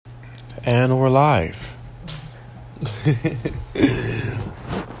And we're live.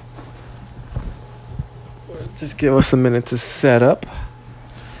 Just give us a minute to set up.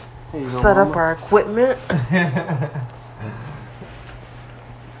 Set up our equipment.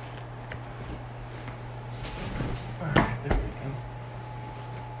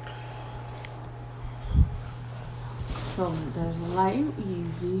 So there's light and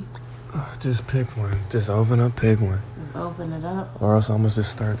easy. Just pick one. Just open up, pick one. Just open it up. Or else I'm gonna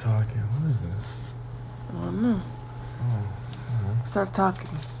just start talking. What is this? I don't know. Oh, Start talking.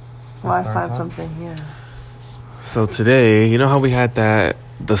 While I start find talking? something here. So today, you know how we had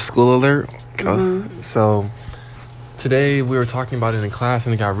the school alert? Mm-hmm. So today we were talking about it in class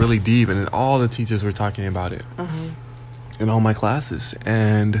and it got really deep and then all the teachers were talking about it in all my classes.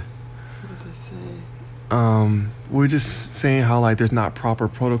 And What did they say? we're just saying how like there's not proper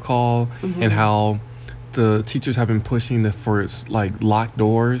protocol and how the teachers have been pushing for like locked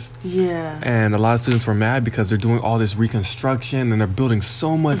doors. Yeah. And a lot of students were mad because they're doing all this reconstruction and they're building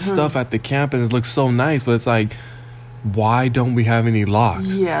so much stuff at the campus. It looks so nice, but it's like, why don't we have any locks?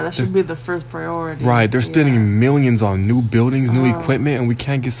 Yeah, that should be the first priority. Right, they're spending Yeah. millions on new buildings, new equipment, and we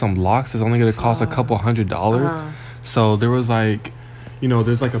can't get some locks. It's only going to cost a couple $100. So there was like,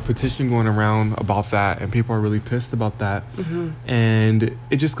 there's like a petition going around about that, and people are really pissed about that. And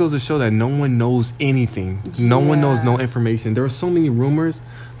it just goes to show that no one knows anything. No one knows no information. There were so many rumors.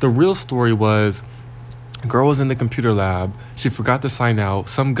 The real story was, a girl was in the computer lab. She forgot to sign out.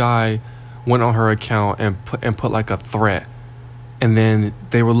 Some guy went on her account and put like a threat. And then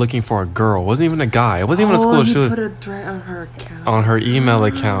they were looking for a girl. It wasn't even a guy. It wasn't even a school He shooting. put a threat on her account. On her email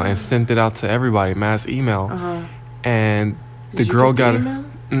account and sent it out to everybody, mass email. And the girl got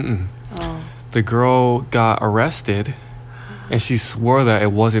the girl got arrested, and she swore that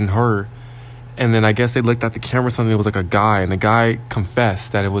it wasn't her. And then I guess they looked at the camera, something, it was like a guy, and the guy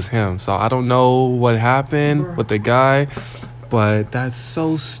confessed that it was him. So I don't know what happened with the guy, but that's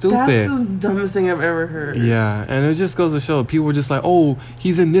so stupid. That's the dumbest thing I've ever heard. Yeah, and it just goes to show people were just like, "Oh,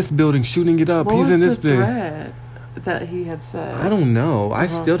 he's in this building shooting it up. What He's was in this the building." threat that he had said? I don't know. I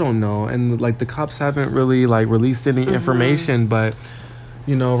still don't know. And like the cops haven't really like released any information, but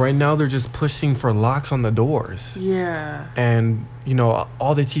right now they're just pushing for locks on the doors. Yeah. And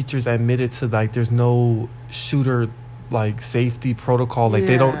all the teachers admitted to like there's no shooter like safety protocol. Like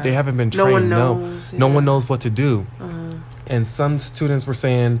they haven't been trained. No one knows what to do. And some students were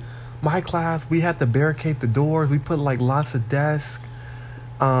saying, my class, we had to barricade the doors. We put like lots of desks.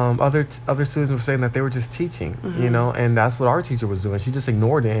 Other students were saying that they were just teaching, and that's what our teacher was doing. She just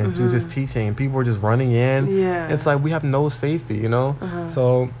ignored it and she was just teaching. And people were just running in. Yeah. It's like we have no safety,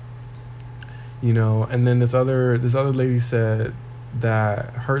 So, and then this other lady said that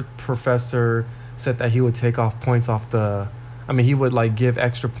her professor said that he would take off points off he would like give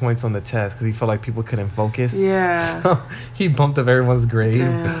extra points on the test because he felt like people couldn't focus. Yeah. So he bumped up everyone's grade.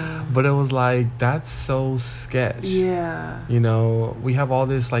 Damn. But it was like, that's so sketch. Yeah. We have all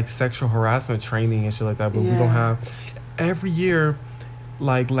this like sexual harassment training and shit like that, but we don't have. Every year,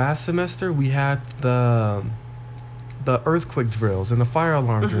 like last semester, we had the earthquake drills and the fire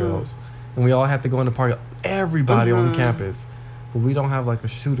alarm drills, and we all had to go in the park. Everybody on campus, but we don't have like a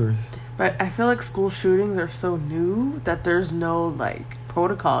shooters. But I feel like school shootings are so new that there's no like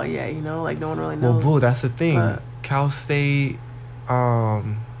protocol yet. Like no one really knows. Well, boo, that's the thing. But Cal State,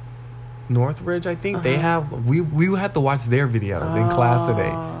 Northridge, I think they have. We had to watch their videos in class today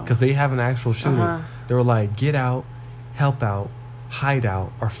because they have an actual shooting. They were like, get out, help out, hide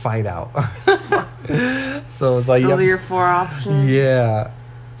out, or fight out. So it's like those are your 4 options. Yeah.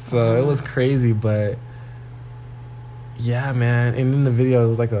 So it was crazy, but yeah, man. And in the video, it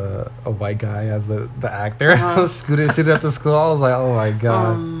was like a white guy as the actor shooting at the school. I was like, oh my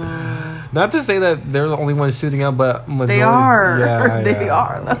god. No. Not to say that they're the only ones shooting out, but majority. They are. Yeah, They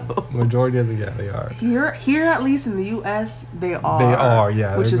are though. Majority of they are. Here at least in the U.S. they are. They are,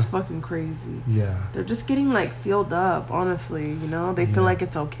 yeah. Which is fucking crazy. Yeah. They're just getting like filled up. Honestly, they feel like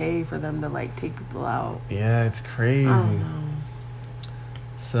it's okay for them to like take people out. Yeah, it's crazy. I don't know.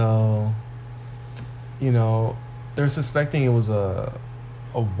 So, they're suspecting it was a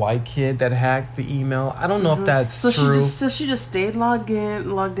white kid that hacked the email. I don't know if that's true. She just stayed logged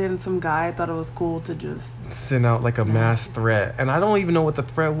in. Some guy thought it was cool to just send out like a mass threat, and I don't even know what the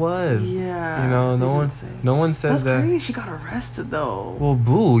threat was. Yeah, no one says that. That's crazy. She got arrested though. Well,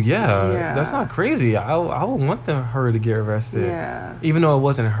 boo, yeah. That's not crazy. I would want her to get arrested. Yeah, even though it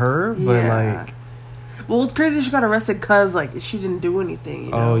wasn't her, but like. Well, it's crazy she got arrested because, like, she didn't do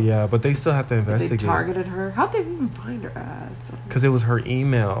anything, Oh, yeah, but they still have to investigate. They targeted her. How'd they even find her ass? Because it was her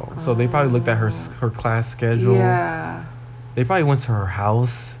email. So they probably looked at her class schedule. Yeah. They probably went to her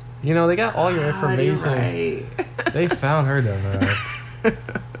house. You know, they got all your information. Right. They found her dumbass.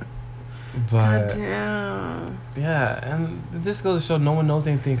 But damn. Yeah, and it just goes to show no one knows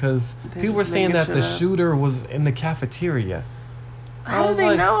anything because people were saying that the shooter was in the cafeteria. How do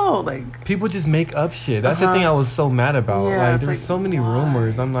they know? Like, people just make up shit. That's the thing I was so mad about. Yeah, like, there's so many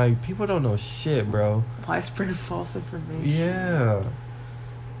rumors. I'm like, people don't know shit, bro. Why spread false information? Yeah.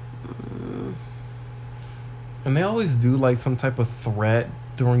 And they always do like some type of threat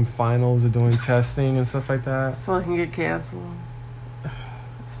during finals or during testing and stuff like that. So I can get canceled.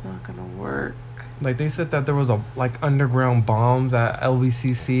 It's not gonna work. Like, they said that there was underground bombs at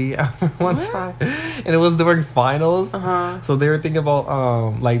LVCC at one time, and it was during finals. So they were thinking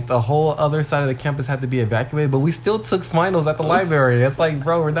about like the whole other side of the campus had to be evacuated, but we still took finals at the library. It's like,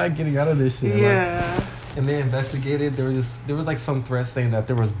 bro, we're not getting out of this shit. Yeah. Like, and they investigated. There was like some threat saying that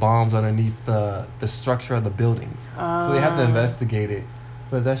there was bombs underneath the structure of the buildings. So they had to investigate it,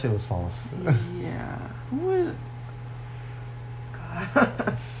 but that shit was false. Yeah. What?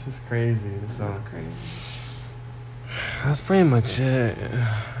 It's just crazy. So that's crazy. That's pretty much it.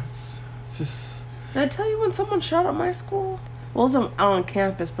 It's just. Did I tell you when someone shot at my school? Well, it wasn't on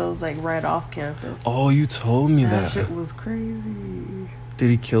campus, but it was like right off campus. Oh, you told me that. That shit was crazy.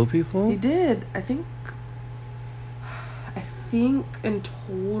 Did he kill people? He did. I think in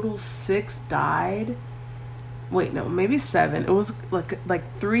total 6 died. Wait, no, maybe 7. It was like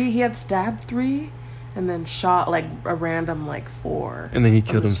 3. He had stabbed 3. And then shot like a random 4. And then he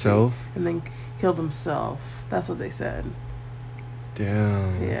killed himself? And then killed himself. That's what they said.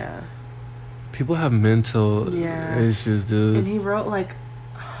 Damn. Yeah. People have mental issues, dude. And he wrote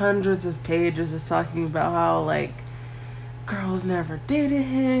hundreds of pages just talking about how girls never dated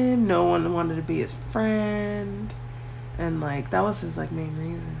him. No one wanted to be his friend. And that was his main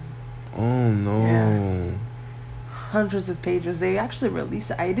reason. Oh no. Yeah. Hundreds of pages. They actually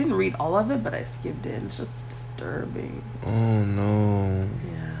released it. I didn't read all of it, but I skimmed it. It's just disturbing. Oh no.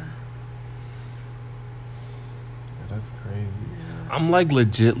 Yeah. That's crazy. Yeah. I'm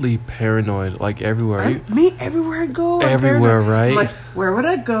legitly paranoid everywhere. Me everywhere I go. Everywhere, right? Where would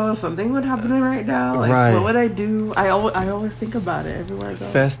I go? Something would happen right now. Right. What would I do? I always think about it everywhere I go.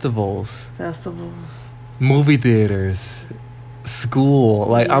 Festivals. Movie theaters.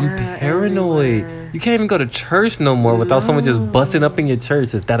 School. I'm paranoid. Everywhere. You can't even go to church no more without someone just busting up in your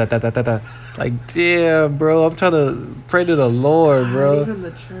church. Just da-da-da-da-da-da. Damn, bro. I'm trying to pray to the Lord, bro. Not even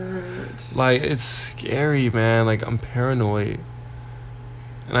the church. It's scary, man. I'm paranoid.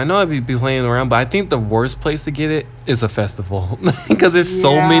 And I know I'd be playing around, but I think the worst place to get it is a festival. Because there's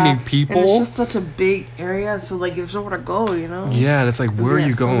so many people. And it's just such a big area, so there's nowhere to go, you know? Yeah, and it's where are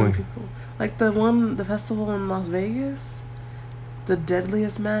you going? The festival in Las Vegas. The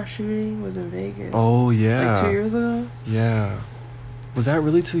deadliest mass shooting was in Vegas. Oh, yeah. 2 years ago? Yeah. Was that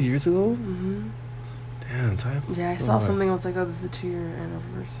really 2 years ago? Mm-hmm. Damn, time. Yeah, I saw something. I was like, oh, this is a 2-year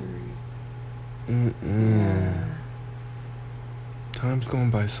anniversary. Yeah. Time's going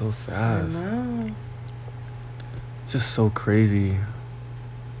by so fast. I know. It's just so crazy.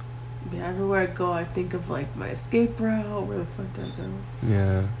 Yeah, everywhere I go, I think of my escape route. Where the fuck did I go?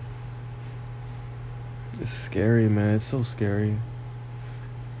 Yeah. It's scary, man. It's so scary.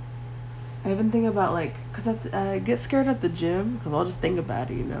 I even think about because I get scared at the gym because I'll just think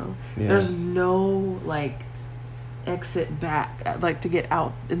about it, you know. Yeah. There's no exit back, to get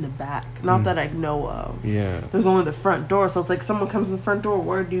out in the back. Not that I know of. Yeah. There's only the front door, so it's someone comes to the front door.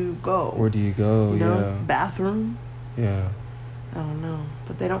 Where do you go? You know? Yeah. Bathroom. Yeah. I don't know,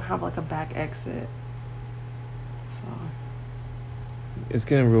 but they don't have a back exit. So. It's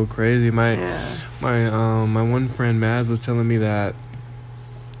getting real crazy. My one friend Maz was telling me that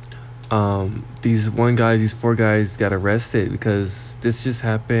these 4 guys got arrested because this just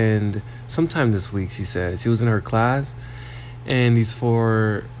happened sometime this week. She said she was in her class, and these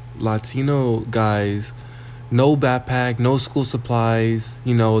 4 Latino guys, no backpack, no school supplies.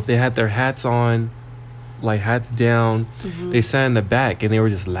 They had their hats on, hats down. Mm-hmm. They sat in the back and they were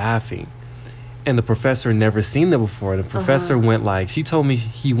just laughing. And the professor never seen them before. The professor went she told me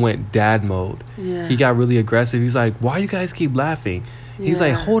he went dad mode. Yeah. He got really aggressive. He's like, why you guys keep laughing? He's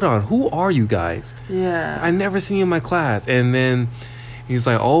like, hold on, who are you guys? Yeah. I never seen you in my class. And then he's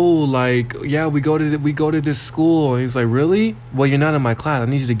like, oh, yeah, we go to this school. And he's like, really? Well, you're not in my class. I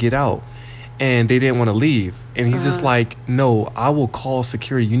need you to get out. And they didn't want to leave. And he's just like, no, I will call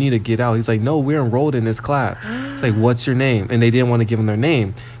security. You need to get out. He's like, no, we're enrolled in this class. It's like, what's your name? And they didn't want to give him their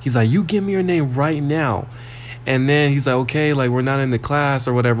name. He's like, you give me your name right now. And then he's like, okay, we're not in the class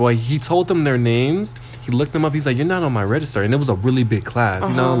or whatever. He told them their names. He looked them up. He's like, you're not on my register. And it was a really big class.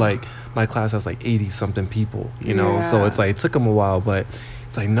 You know, my class has 80-something people, you know. So it's it took him a while. But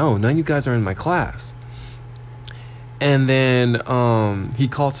It's like, no, none of you guys are in my class. And then he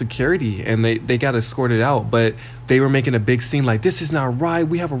called security, and they got escorted out. But they were making a big scene like, this is not right.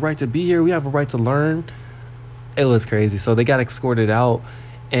 We have a right to be here. We have a right to learn. It was crazy. So they got escorted out.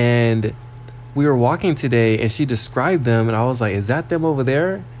 And we were walking today, and she described them. And I was like, is that them over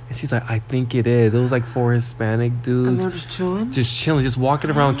there? And she's like, I think it is. It was like 4 Hispanic dudes. And they're just chilling? Just chilling, just walking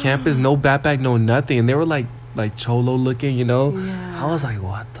around campus. No backpack, no nothing. And they were like cholo looking, you know? Yeah. I was like,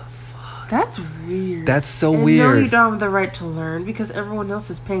 what the fuck? That's weird. That's so and weird. No, you don't have the right to learn because everyone else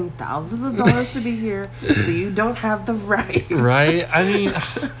is paying thousands of dollars to be here, so you don't have the right. Right? I mean,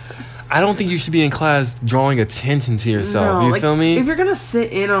 I don't think you should be in class drawing attention to yourself. No, You feel me? If you're gonna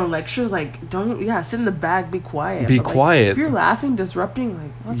sit in on a lecture, sit in the back, be quiet. Be quiet. If you're laughing, disrupting,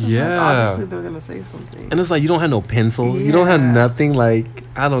 like, what the Yeah. heck? Obviously, they're gonna say something. And it's like, you don't have no pencil. You don't have Yeah. nothing. Like,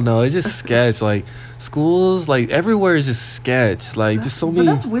 I don't know. It's just sketch. Like, schools, like, everywhere is just sketch. Like, just so many.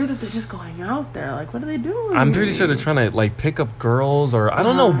 But that's weird that they're just going out there. Like, what are they doing? I'm pretty sure they're trying to, like, pick up girls, or I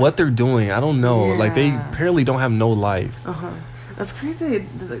don't know what they're doing. I don't know. Like, they Yeah. apparently don't have no life. That's crazy.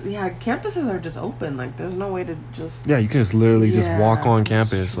 Yeah, campuses are just open. Like, there's no way to just. Yeah, you can just literally just walk on that's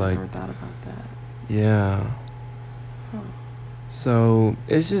campus. true. I Like, never thought about that. yeah. Huh. So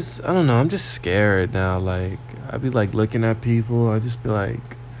it's just, I don't know. I'm just scared now. Like, I'd be like looking at people. I just be like,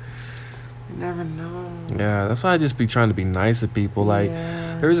 You never know. yeah. That's why I just be trying to be nice to people. Like,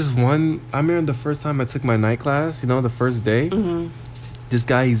 Yeah. there was this one. I remember the first time I took my night class. You know, the first day. Mm-hmm. This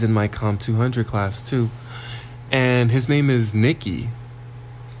guy, he's in my Comp 200 class too, and his name is Nikki.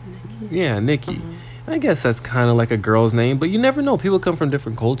 Yeah, Nikki. Mm-hmm. I guess that's kind of like a girl's name, but you never know. People come from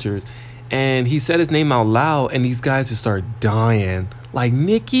different cultures. And he said his name out loud, and these guys just start dying. Like,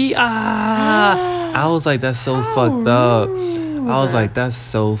 Nikki, I was like, that's so fucked up. I was like, that's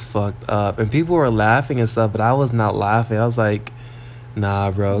so fucked up. And people were laughing and stuff, but I was not laughing. I was like,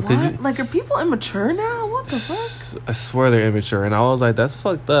 nah, bro. What? Like, are people immature now? What the fuck? I swear they're immature. And I was like, that's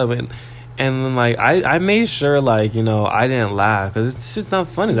fucked up. And then, like, I made sure, like, you know, I didn't laugh. Because it's just not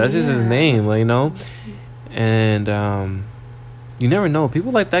funny. That's just his name, like, you know? And, you never know.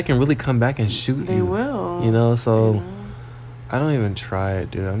 People like that can really come back and shoot you. They will. You know, so You know? I don't even try it,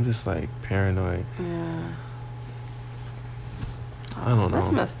 dude. I'm just, like, paranoid. Yeah. I don't know.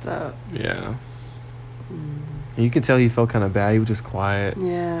 That's messed up. Yeah. You can tell he felt kind of bad. He was just quiet.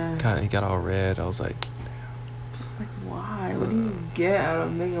 Yeah. He got all red. I was like, Like, why? What do you get out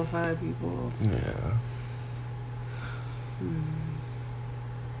of making fun of people? yeah.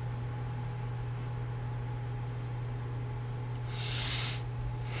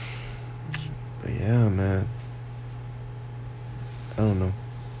 But yeah, man. I don't know.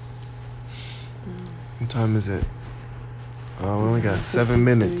 What time is it? Oh, we only got 7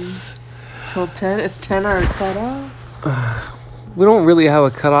 minutes. Till 10? Is 10 our cutoff? We don't really have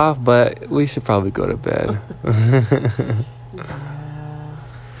a cutoff, but we should probably go to bed. Yeah.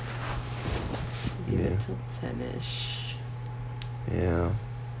 Give Yeah. it till 10-ish. Yeah.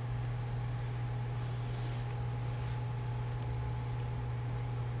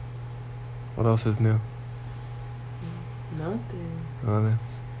 What else is new? Nothing. Nothing.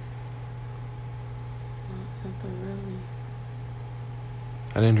 Nothing really.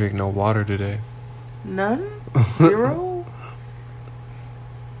 I didn't drink no water today. None? Zero?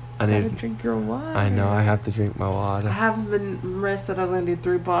 I Gotta didn't. drink your water. I know. I have to drink my I water. haven't been rested. I was gonna do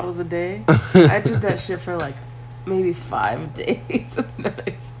 3 bottles a day. I did that shit for like maybe 5 days, and then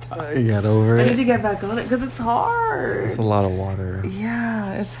I stopped. You got over I need it. to get back on it because it's hard. It's a lot of water.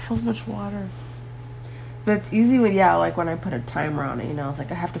 Yeah, it's so much water. But it's easy when I put a timer on it, you know, it's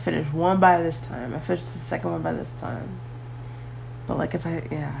like I have to finish 1 by this time. I finish the second one by this time. But like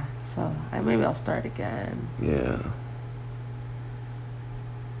so maybe I'll start again. Yeah.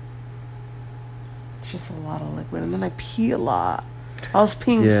 It's just a lot of liquid, and then I pee a lot. I was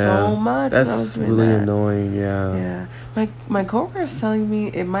peeing Yeah. so much. when I was That's doing really that. annoying. Yeah. Yeah, my coworker is telling me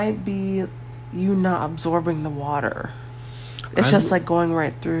it might be you not absorbing the water. It's I- just like going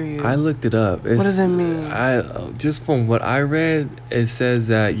right through you. I looked it up. What does it mean? I just from what I read, it says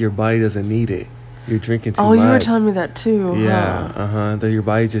that your body doesn't need it. You're drinking too much. you were telling me that too. Yeah. Huh? That your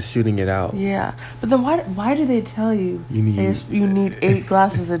body's just shooting it out. Yeah, but then why do they tell you You need- you need 8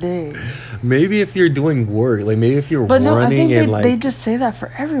 glasses a day? Maybe if you're doing work, like maybe if you're But no, I running think and like. they just say that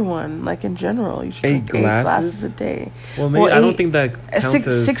for everyone, like in general. You should 8 drink 8 glasses? glasses a day. Well, maybe I don't think that counts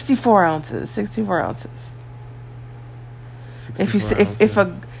as 64 ounces. 64 ounces. If you 64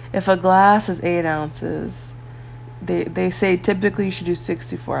 say, if a glass is 8 ounces, they say typically you should do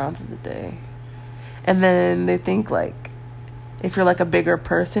 64 ounces a day, and then they think like if you're like a bigger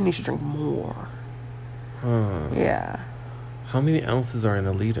person, you should drink more. Huh. Yeah. How many ounces are in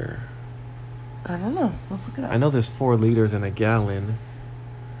a liter? I don't know. Let's look it up. I know there's 4 liters in a gallon.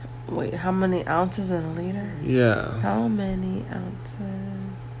 Wait, how many ounces in a liter? Yeah. How many ounces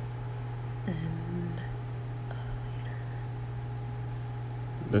in a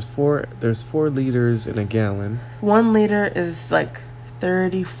liter? There's 4 liters in a gallon. 1 liter is like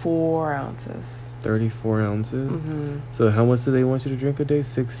 34 ounces. 34 ounces? Mm-hmm. So how much do they want you to drink a day?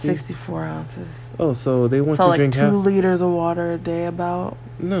 60? 64 ounces. Oh, so they want So you to like drink 2 liters of water a day about?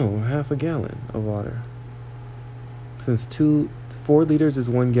 No, half a gallon of water. Since 4 liters is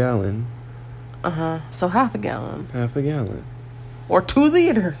 1 gallon. So half a gallon. Half a gallon. Or 2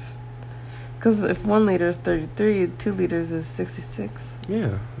 liters. Because if 1 liter is 33, 2 liters is 66.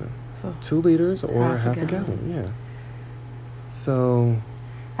 Yeah. So 2 liters or half a gallon. Yeah. So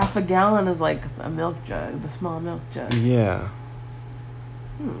half a gallon is like a milk jug, the small milk jug. Yeah.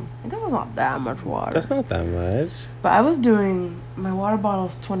 I guess it's not that much water. That's not that much. But I was doing, my water bottle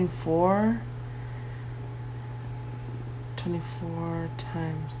is 24. 24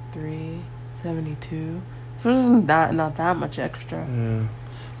 times 3, 72. So it isn't not that much extra. Yeah.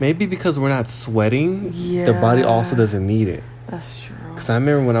 Maybe because we're not sweating, Yeah. the body also doesn't need it. That's true. Because I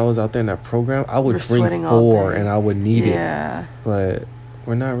remember when I was out there in that program, I would We're drink sweating all 4 day. and I would need it. Yeah. But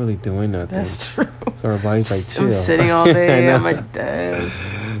we're not really doing nothing. That's true. So our body's like, chill. I'm sitting all day I on know. my desk.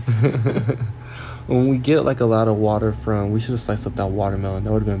 When we get like a lot of water from, we should have sliced up that watermelon.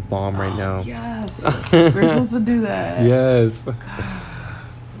 That would have been bomb right now. Yes. We're supposed to do that. Yes.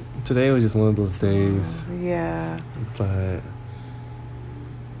 Today was just one of those days. Yeah. But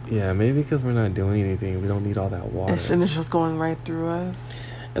yeah, maybe because we're not doing anything, we don't need all that water. And it's just going right through us.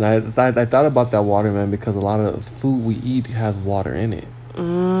 And I thought about that water, man, because a lot of food we eat has water in it.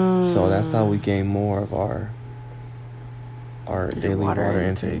 So that's how we gain more of our daily water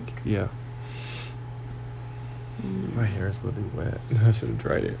intake. Yeah. My hair is really wet. I should have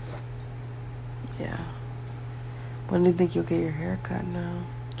dried it. Yeah. When do you think you'll get your hair cut now?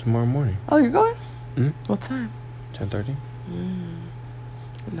 Tomorrow morning. Oh, you're going? Mm? What time? 10:30. And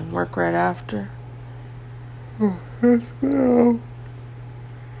then work right after? Yes, ma'am.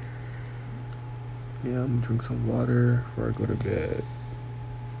 Yeah, I'm gonna drink some water before I go to bed.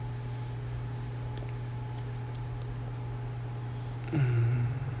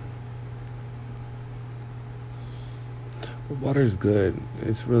 Water's good.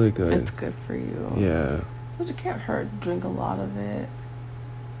 It's really good. It's good for you. Yeah. But it can't hurt to drink a lot of it.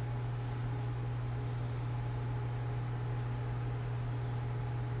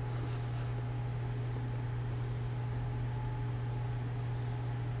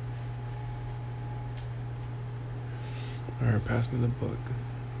 Alright, pass me the book.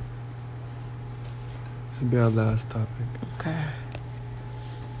 This will be our last topic. Okay.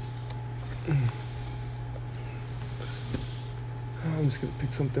 I'm just gonna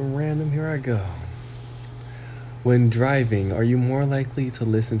pick something random. Here I go. When driving, are you more likely to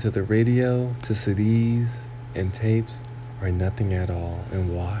listen to the radio, to CDs and tapes, or nothing at all,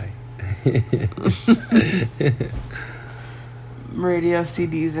 and why? Radio,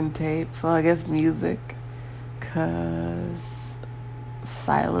 CDs, and tapes. Well, I guess music. Because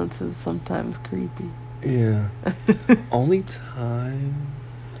silence is sometimes creepy. Yeah. Only time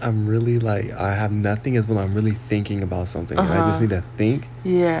I'm really like, I have nothing is when I'm really thinking about something. And I just need to think.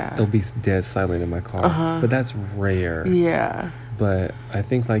 Yeah. It'll be dead silent in my car. But that's rare. Yeah. But I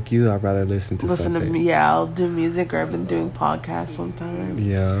think like you, I'd rather listen to something. Yeah, I'll do music, or I've been doing podcasts sometimes.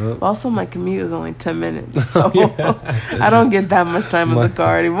 Yeah. Also, my commute is only 10 minutes, so I don't get that much time in the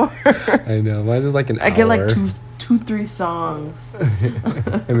car anymore. I know. Mine's is like an hour. I get like two, 3 songs.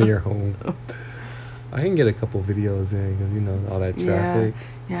 And then you're home. I can get a couple videos in because, you know, all that traffic.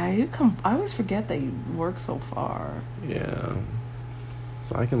 Yeah, I always forget that you work so far. Yeah.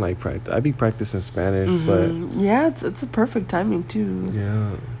 So I can like practice. I'd be practicing Spanish, but yeah, it's a perfect timing too.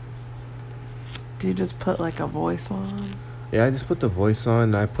 Yeah. Do you just put like a voice on? Yeah, I just put the voice on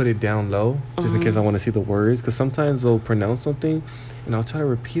and I put it down low just in case I want to see the words. Because sometimes they'll pronounce something and I'll try to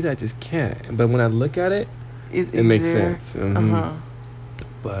repeat it. I just can't. But when I look at it, it makes sense.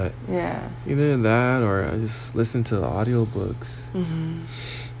 But yeah, either that or I just listen to the audiobooks. But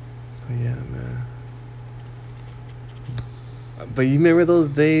yeah, man. But you remember those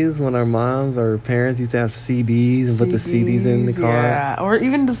days when our moms or parents used to have CDs and put the CDs in the car? Yeah, or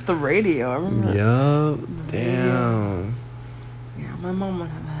even just the radio. I remember. Yup. Damn. Yeah, my mom would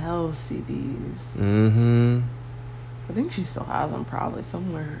have hell of CDs. I think she still has them probably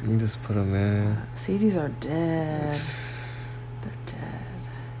somewhere. You just put them in. CDs are dead. They're dead.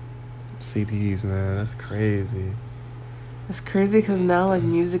 CDs, man. That's crazy. It's crazy because now like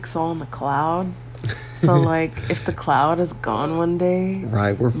music's all on the cloud. So, like, if the cloud is gone one day,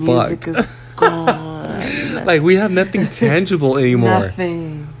 right, we're music fucked. is gone. Like, we have nothing tangible anymore.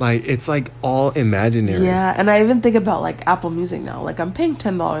 Nothing. Like, it's like all imaginary. Yeah, and I even think about like Apple Music now. Like, I'm paying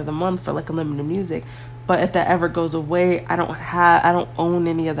 $10 a month for like unlimited music, but if that ever goes away, I don't own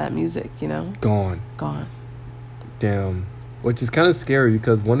any of that music. You know, Gone. Gone. Which is kind of scary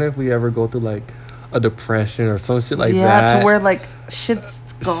because wonder if we ever go through like a depression or some shit like that. Yeah, to where like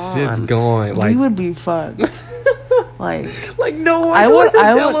shit's gone. Shit's gone. Like, we would be fucked. Like no one.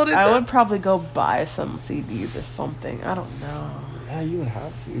 I would probably go buy some CDs or something. I don't know. Yeah, you would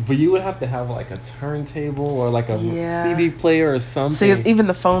have to, but you would have to have like a turntable or like a Yeah. CD player or something. So even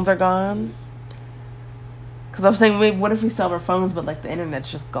the phones are gone. Because I'm saying, wait, what if we sell our phones, but like the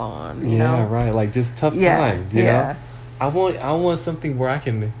internet's just gone? You know? Right. Like just tough times. You know? I want something where I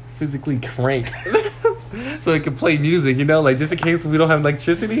can physically crank, so it can play music. You know, like just in case we don't have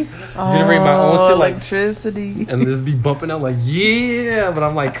electricity, generate my own shit, like electricity, and just be bumping out like but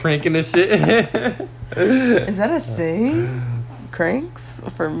I'm like cranking this shit. Is that a thing? Cranks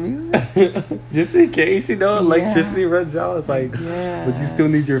for music? Just in case, you know, electricity runs out. It's like, yeah. But you still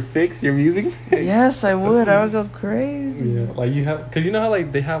need your fix, your music fix? Yes, I would. I would go crazy. Yeah, like you have, because you know how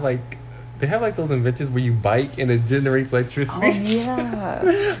like they have like those inventions where you bike and it generates electricity. Oh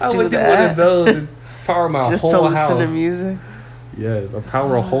yeah, I would do one of those and power my just whole to house. listen to music. Yes, or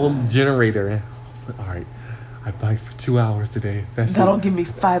power a whole generator. All right, I biked for 2 hours today. That'll give me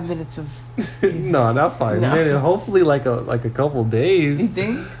 5 minutes of. No, not 5 minutes. Hopefully, like a couple days. You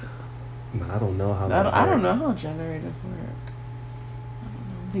think? No, I don't know how. I don't know how generators work. I don't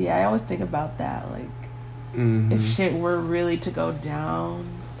know. But yeah, I always think about that. Like, if shit were really to go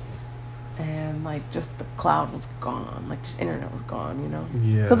down, and like just the cloud was gone, like just internet was gone, you know?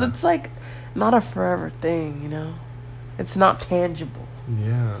 Yeah. Because it's like not a forever thing, you know? It's not tangible.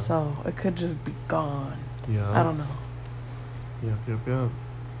 Yeah. So it could just be gone. Yeah. I don't know. Yep.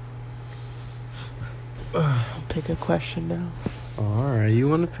 I'll pick a question now. All right, you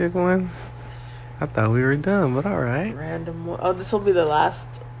want to pick one? I thought we were done, but all right. Random one. Oh, this will be the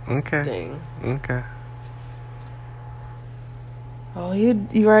last thing. Okay. Oh,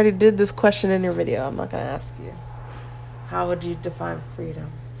 you already did this question in your video. I'm not going to ask you. How would you define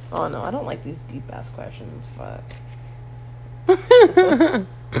freedom? Oh, no, I don't like these deep-ass questions. Fuck.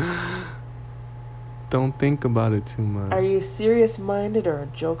 Don't think about it too much. Are you serious-minded or a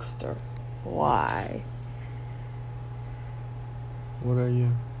jokester? Why? What are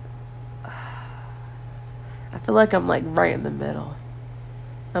you? I feel like I'm like right in the middle.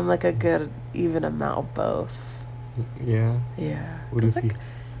 I'm like a good even amount of both. Yeah? Yeah. What if you...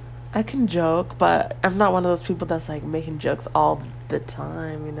 I can joke, but I'm not one of those people that's like making jokes all the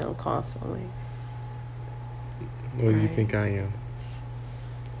time, you know, constantly. What do you think I am?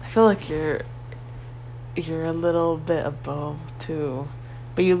 I feel like you're a little bit of both too,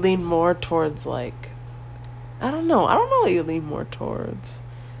 but you lean more towards like, I don't know what you lean more towards,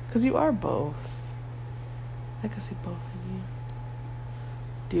 because you are both. I can see both in you.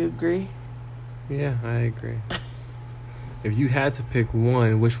 Do you agree? Yeah, I agree. If you had to pick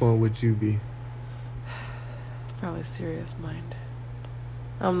one, which one would you be? Probably serious-minded.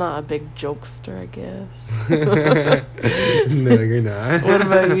 I'm not a big jokester, I guess. No, you're not. What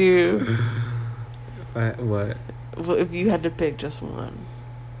about you? What? Well, if you had to pick just one.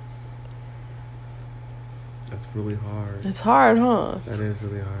 That's really hard. It's hard, huh? That is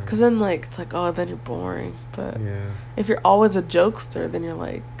really hard. Because then, like, it's like, oh, then you're boring. But yeah. if you're always a jokester, then you're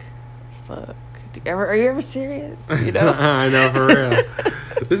like, fuck. Are you ever serious? You know? I know, for real.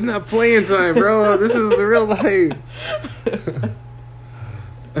 This is not playing time, bro. This is the real life.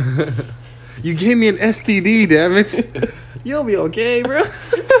 You gave me an STD, damn it. You'll be okay, bro.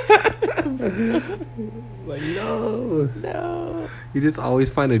 Like, no. You just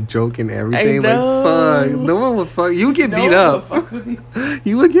always find a joke in everything. I know. Like, fuck. No one would fuck. You would get beat up.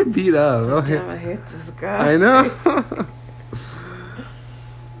 You would get beat up. Damn, I hate this guy. I know.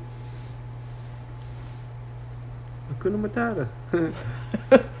 Hakuna Matata.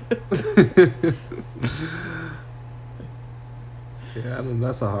 Yeah, I mean,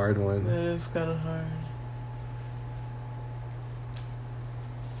 that's a hard one. That is kind of hard.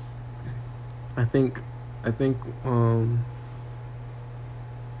 I think on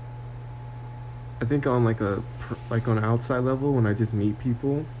like on an outside level, when I just meet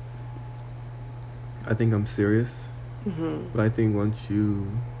people, I think I'm serious. Mm-hmm. But I think once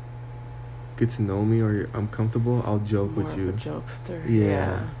you get to know me or I'm comfortable, I'll joke More with you. of a jokester.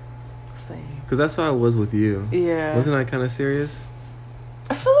 Yeah. Same. Because that's how I was with you. Yeah. Wasn't I kind of serious?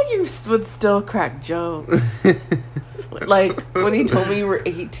 I feel like you would still crack jokes. Like, when he told me you were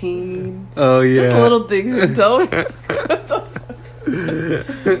 18. Oh, yeah. Just little things you told me. What the fuck?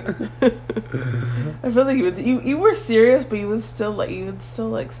 I feel like you were serious, but you would still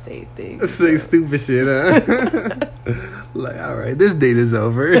say things. Say stupid shit, huh? Like, alright, this date is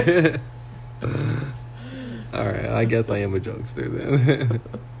over. Alright, I guess I am a jokester then.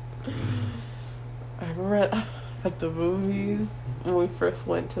 I remember at the movies, when we first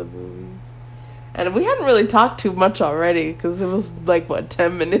went to the movies. And we hadn't really talked too much already, because it was like,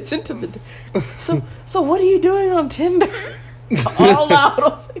 10 minutes into the day. So what are you doing on Tinder? All out. I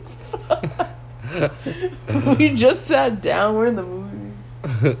was like, fuck. We just sat down. We're in the movies.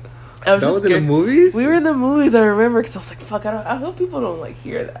 I was that just was scared. in the movies? We were in the movies, I remember, because I was like, fuck, I hope people don't,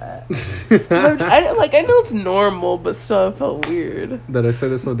 hear that. I know it's normal, but still, it felt weird. That I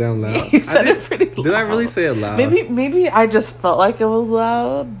said it so damn loud. You said it pretty loud. Did I really say it loud? Maybe I just felt like it was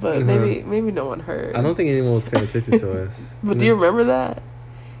loud, but maybe no one heard. I don't think anyone was paying attention to us. But do you remember that?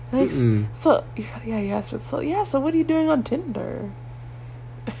 Like, Mm-mm. so you asked me. So what are you doing on Tinder?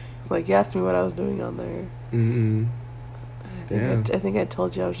 You asked me what I was doing on there. Mm-mm. I think I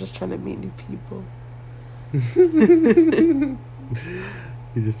told you I was just trying to meet new people.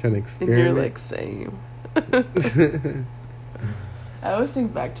 You're just trying to experiment. And you're like, same. I always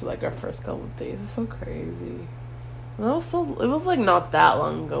think back to our first couple of days. It's so crazy. It was not that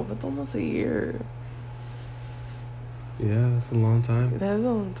long ago, but it's almost a year. Yeah, that's a long time. That is a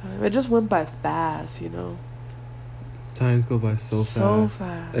long time. It just went by fast, Times go by so fast. So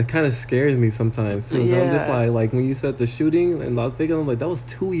fast. It kind of scares me sometimes too. Yeah. I'm just like when you said the shooting in Las Vegas, I'm like, that was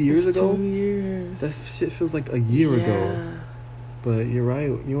 2 years ago. 2 years. That shit feels like a year ago. But you're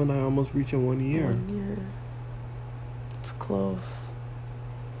right. You and I are almost reaching 1 year. 1 year. It's close.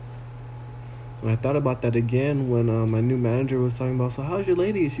 And I thought about that again when my new manager was talking about, so how's your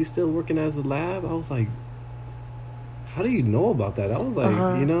lady? Is she still working as a lab? I was like, how do you know about that? I was like,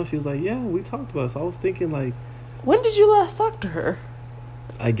 she was like, yeah, we talked about it. So I was thinking when did you last talk to her?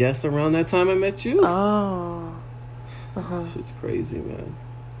 I guess around that time I met you. Oh. Shit's crazy, man.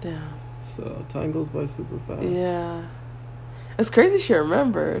 Damn. So time goes by super fast. Yeah. It's crazy she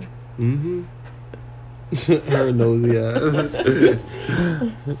remembered. Mm-hmm. Her nosy ass.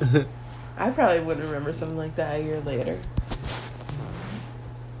 I probably wouldn't remember something like that a year later.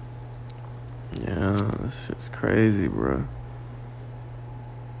 Yeah, this shit's crazy, bro.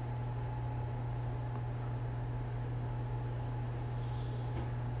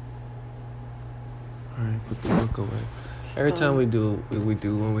 Alright, put the book away. Every time we do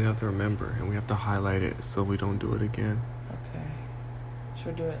one, we have to remember and we have to highlight it so we don't do it again. Okay. Should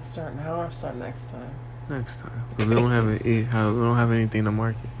we do it start now or start next time? Next time, because we don't have anything to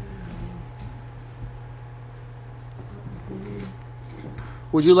mark it.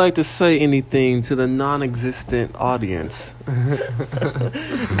 Would you like to say anything to the non-existent audience?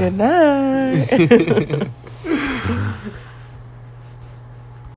 Good night.